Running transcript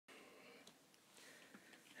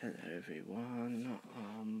Hello everyone,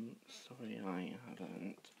 sorry I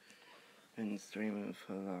haven't been streaming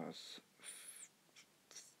for the last,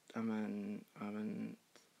 I haven't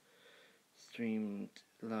streamed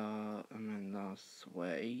last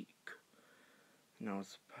week, and I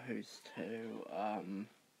was supposed to,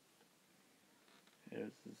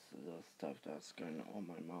 there's this little stuff that's going on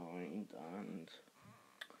my mind,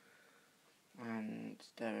 and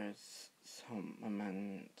there is stuff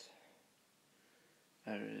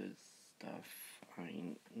I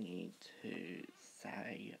need to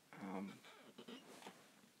say,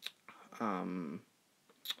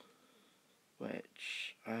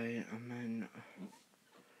 which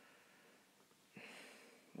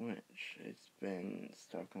has been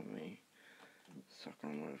stuck on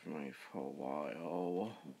with me for a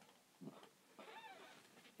while.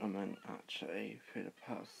 Actually, for the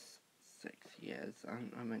past 6 years,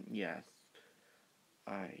 and yes,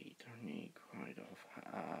 I totally cried off,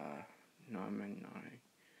 no, I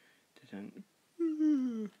didn't,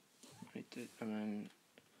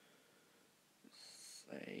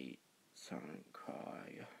 say silent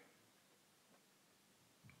cry.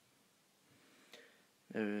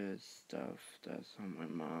 There is stuff that's on my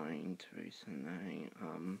mind recently,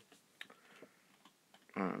 and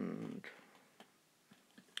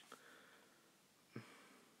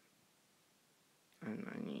I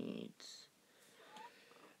need,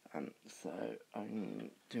 so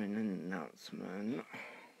I'm doing an announcement.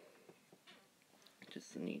 I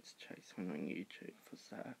just need to check something on YouTube for a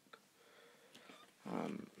sec.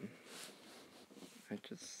 I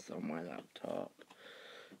just saw my laptop.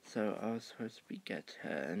 So I was supposed to be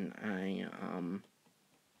getting a,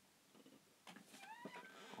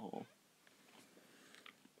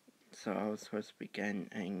 so I was supposed to be getting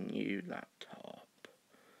a new laptop,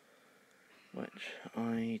 which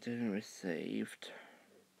I didn't receive,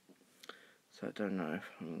 so I don't know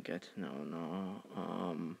if I'm getting it or not.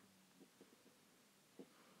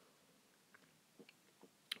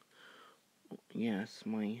 Yes,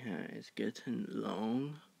 my hair is getting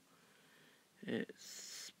long.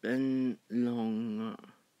 It's been long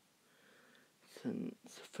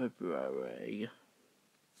since February,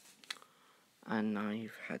 and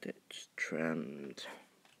I've had it trimmed,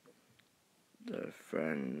 the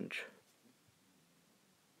fringe.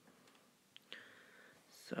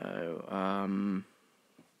 So, I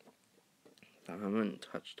haven't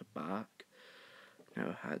touched the back.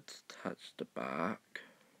 Never had to touch the back.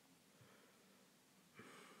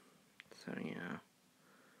 So, yeah.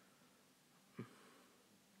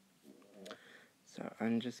 So,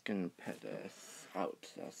 I'm just gonna put this out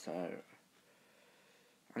there. So,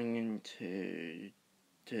 I'm going to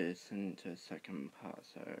do this into a second part.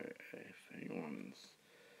 So, if anyone's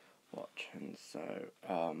watching, so,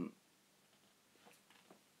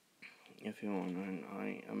 if you want to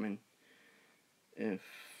know, if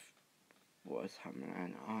what's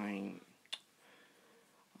happening,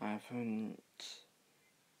 I haven't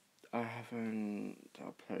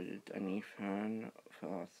uploaded anything for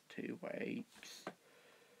the last 2 weeks,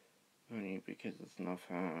 only because it's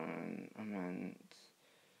nothing,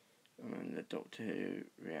 the Doctor Who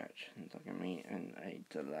reactions are gonna be in a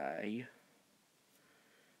delay.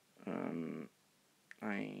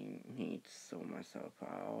 I need to sort myself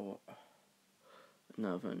out, and I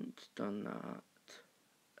haven't done that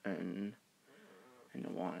in a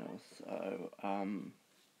while, so,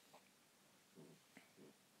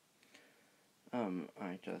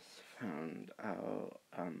 I just found out,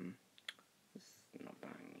 this is not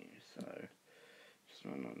bad news, so, just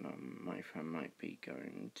want to know, my friend might be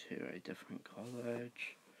going to a different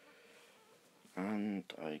college, and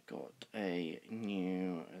I got a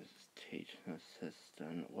new teaching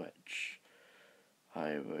assistant, which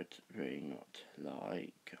I would really not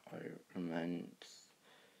like.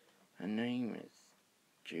 Her name is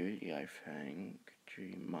Julie, I think,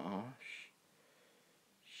 Julie Marsh.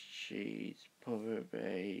 She's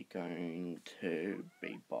probably going to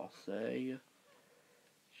be bossy.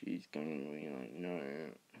 She's going to be like,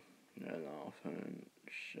 no laughing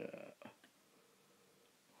shit.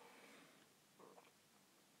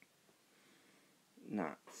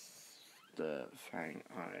 That's the thing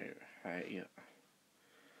I hate.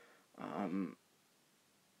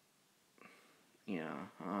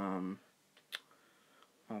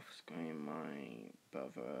 Off-screen, my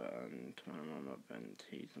brother and my mum have been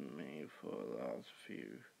teasing me for the last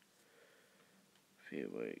few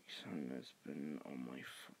weeks, and it's been on my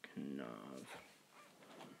fucking nerve.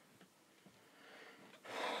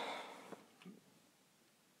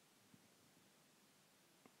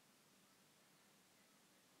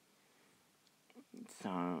 So,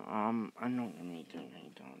 I'm not gonna be doing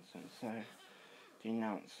any dancing, so the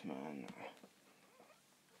announcement.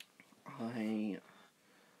 I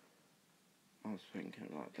was thinking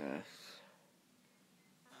about this,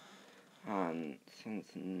 and since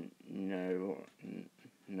no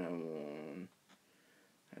one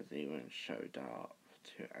has even showed up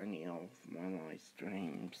to any of my live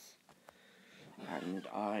streams, and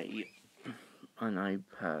I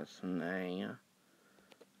personally am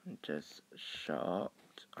just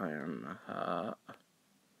shocked. I am hurt,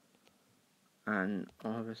 and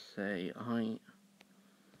obviously I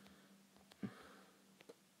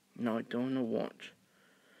don't want to watch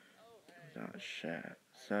that shit,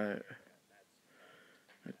 so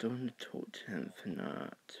I don't want to talk to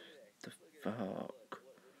Infinite. The fuck?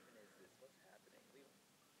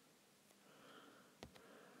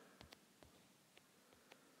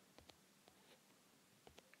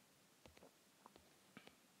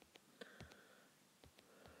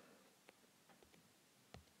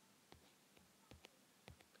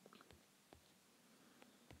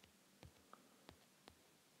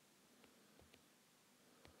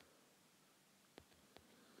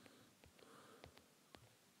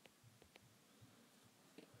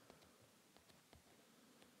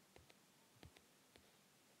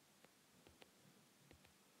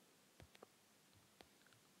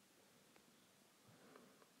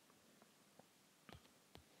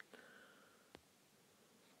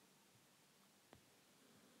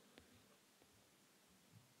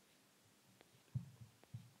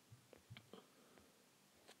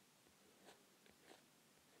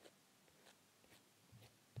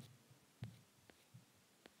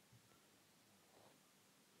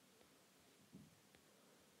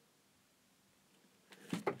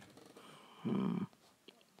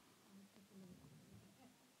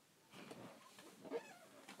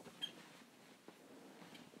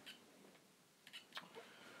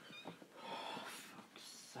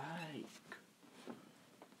 Sake.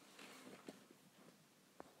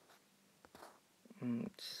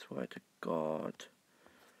 Swear to God.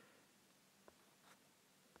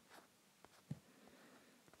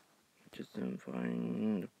 Just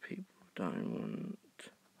inviting the people that I want.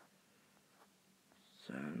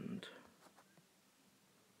 Send.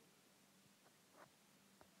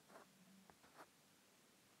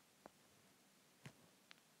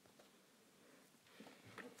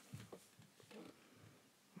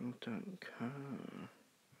 I don't care.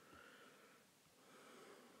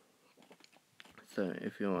 So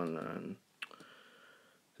if you want to learn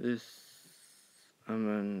this,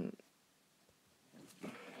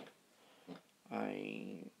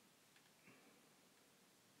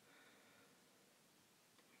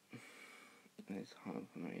 it's hard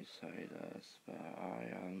for me to say this, but I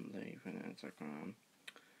am leaving Instagram.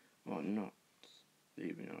 Well, not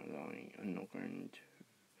leaving it alone. I'm going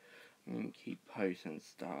to keep posting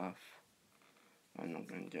stuff. I'm not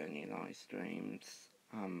going to do any live streams.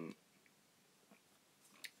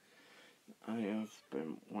 I have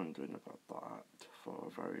been wondering about that for a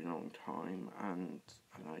very long time, and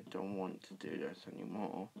I don't want to do this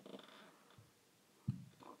anymore.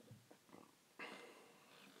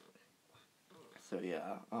 So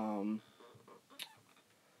yeah,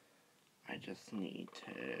 I just need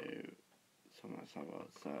to sort myself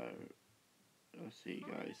out, so I'll see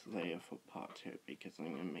you guys later for part 2, because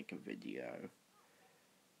I'm going to make a video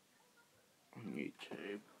on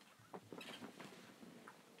YouTube.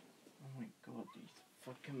 Oh my god, these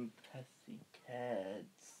fucking pesky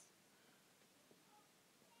kids.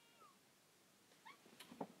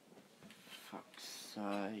 Fuck's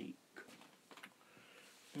sake.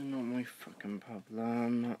 They're not my fucking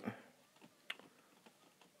problem.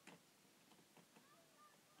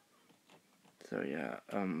 So yeah,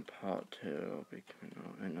 part 2 will be coming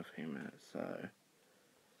out in a few minutes, so,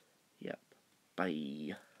 yep,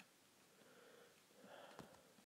 bye.